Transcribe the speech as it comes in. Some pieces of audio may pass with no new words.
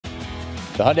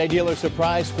The Hyundai Dealers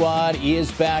Surprise Squad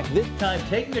is back, this time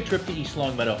taking a trip to East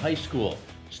Longmeadow High School.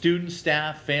 Students,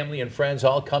 staff, family, and friends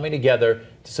all coming together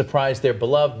to surprise their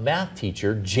beloved math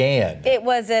teacher, Jan. It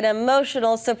was an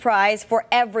emotional surprise for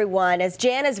everyone as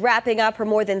Jan is wrapping up her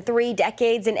more than 3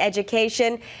 decades in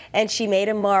education, and she made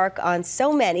a mark on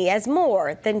so many as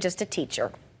more than just a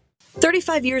teacher.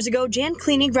 35 years ago, Jan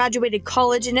Clini graduated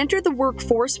college and entered the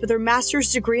workforce with her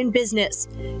master's degree in business.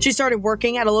 She started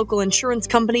working at a local insurance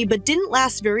company but didn't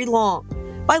last very long.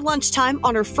 By lunchtime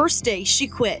on her first day, she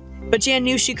quit. But Jan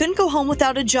knew she couldn't go home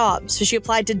without a job, so she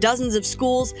applied to dozens of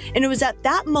schools, and it was at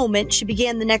that moment she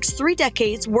began the next 3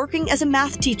 decades working as a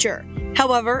math teacher.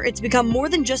 However, it's become more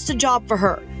than just a job for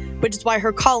her, which is why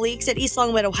her colleagues at East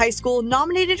Longmeadow High School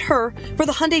nominated her for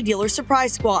the Hyundai Dealers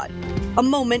Surprise Squad, a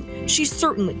moment she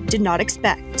certainly did not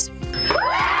expect.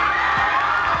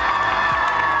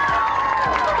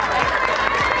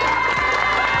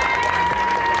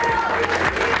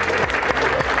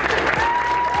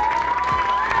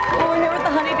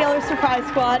 Surprise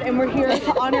Squad, and we're here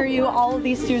to honor you. All of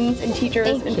these students and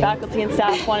teachers and faculty and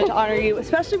staff wanted to honor you,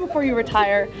 especially before you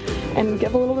retire, and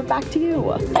give a little bit back to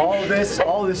you. All this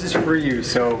is for you,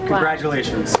 so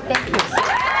congratulations. Wow. Thank you.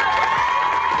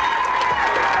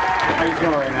 How are you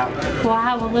feeling right now?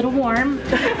 Wow, a little warm.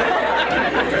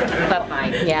 But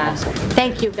fine, yeah.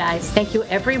 Thank you guys. Thank you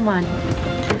everyone.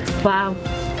 Wow.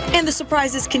 And the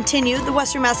surprises continue, the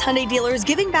Western Mass Hyundai dealers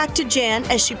giving back to Jan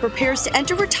as she prepares to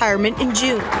enter retirement in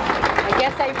June. I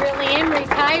guess I really am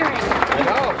retiring. I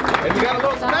know. And you got a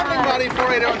little spending money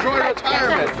for you to enjoy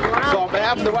retirement. So on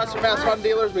behalf of the Western Mass Hyundai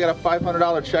dealers, we got a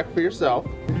 $500 check for yourself.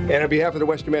 And on behalf of the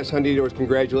Western Mass Hyundai dealers,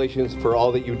 congratulations for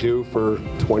all that you do for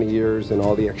 20 years and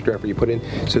all the extra effort you put in.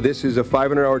 So this is a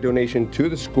 $500 donation to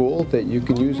the school that you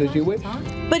can use as you wish.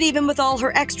 But even with all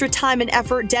her extra time and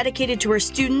effort dedicated to her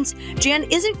students, Jan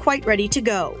isn't quite ready to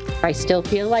go. I still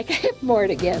feel like I have more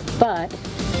to give, but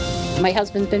my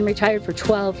husband's been retired for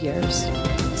 12 years.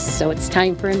 So it's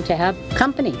time for him to have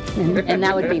company, and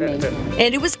that would be me.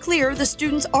 And it was clear the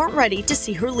students aren't ready to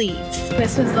see her leave.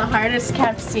 This was the hardest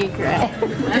kept secret.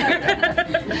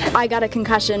 I got a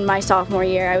concussion my sophomore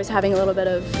year. I was having a little bit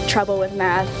of trouble with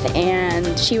math,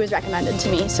 and she was recommended to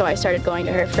me, so I started going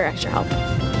to her for extra help.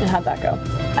 And how'd that go?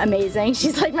 Amazing.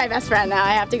 She's like my best friend now.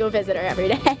 I have to go visit her every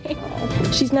day.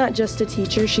 She's not just a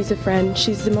teacher, she's a friend.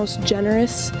 She's the most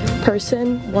generous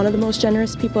person, one of the most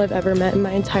generous people I've ever met in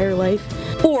my entire life.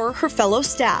 Or her fellow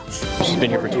staff. She's been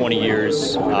here for 20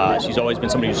 years. She's always been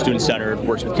somebody who's student-centered,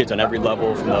 works with kids on every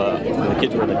level, from the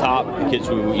kids who are at the top, the kids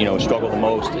who struggle the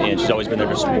most, and she's always been there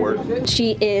to support.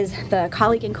 She is the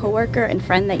colleague and coworker and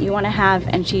friend that you want to have,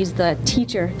 and she's the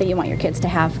teacher that you want your kids to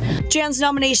have. Jan's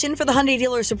nomination for the Hyundai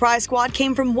Dealers Surprise Squad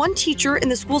came from one teacher in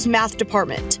the school's math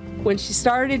department. When she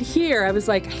started here, I was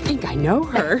like, I think I know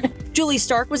her. Julie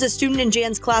Stark was a student in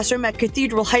Jan's classroom at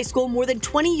Cathedral High School more than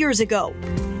 20 years ago.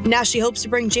 Now she hopes to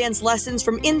bring Jan's lessons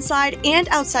from inside and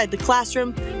outside the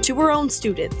classroom to her own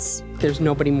students. There's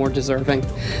nobody more deserving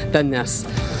than this,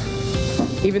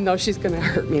 even though she's going to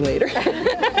hurt me later.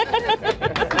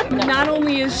 Not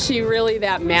only is she really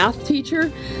that math teacher,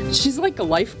 she's like a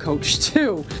life coach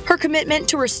too. Her commitment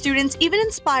to her students even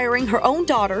inspiring her own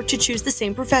daughter to choose the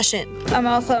same profession. I'm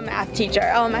also a math teacher,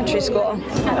 elementary school. Do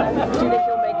you think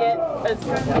you'll make it as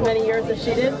many years as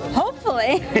she did?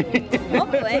 Hopefully.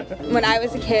 Hopefully. When I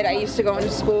was a kid, I used to go into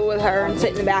school with her and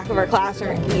sit in the back of her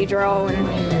classroom at Cathedral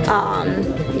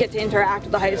and get to interact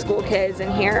with the high school kids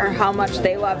and hear how much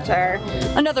they loved her.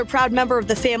 Another proud member of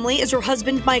the family is her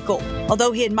husband, Michael.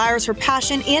 Although he admires her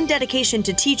passion and dedication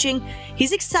to teaching,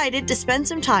 he's excited to spend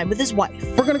some time with his wife.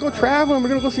 We're going to go traveling. We're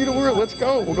going to go see the world. Let's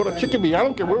go. We'll go to Chickabee. I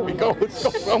don't care where we go. Let's go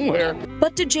somewhere.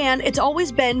 But to Jan, it's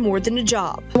always been more than a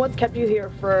job. What's kept you here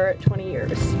for 20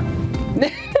 years?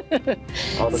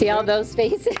 See all those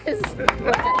faces?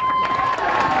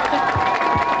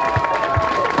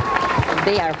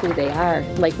 They are who they are.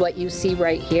 Like what you see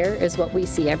right here is what we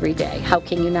see every day. How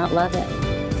can you not love it?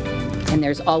 And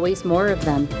there's always more of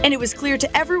them. And it was clear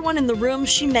to everyone in the room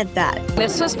she meant that.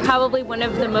 This was probably one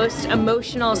of the most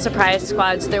emotional surprise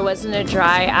squads. There wasn't a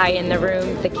dry eye in the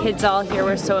room. The kids all here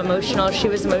were so emotional. She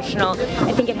was emotional.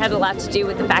 I think it had a lot to do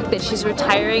with the fact that she's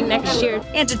retiring next year.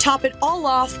 And to top it all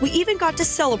off, we even got to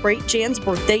celebrate Jan's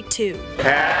birthday too.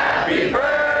 Happy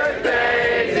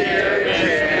birthday, dear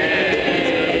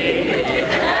Jane.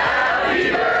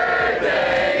 Happy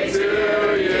birthday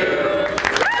to you.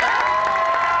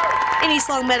 In East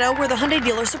Longmeadow, we're the Hyundai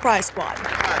Dealers Surprise Squad.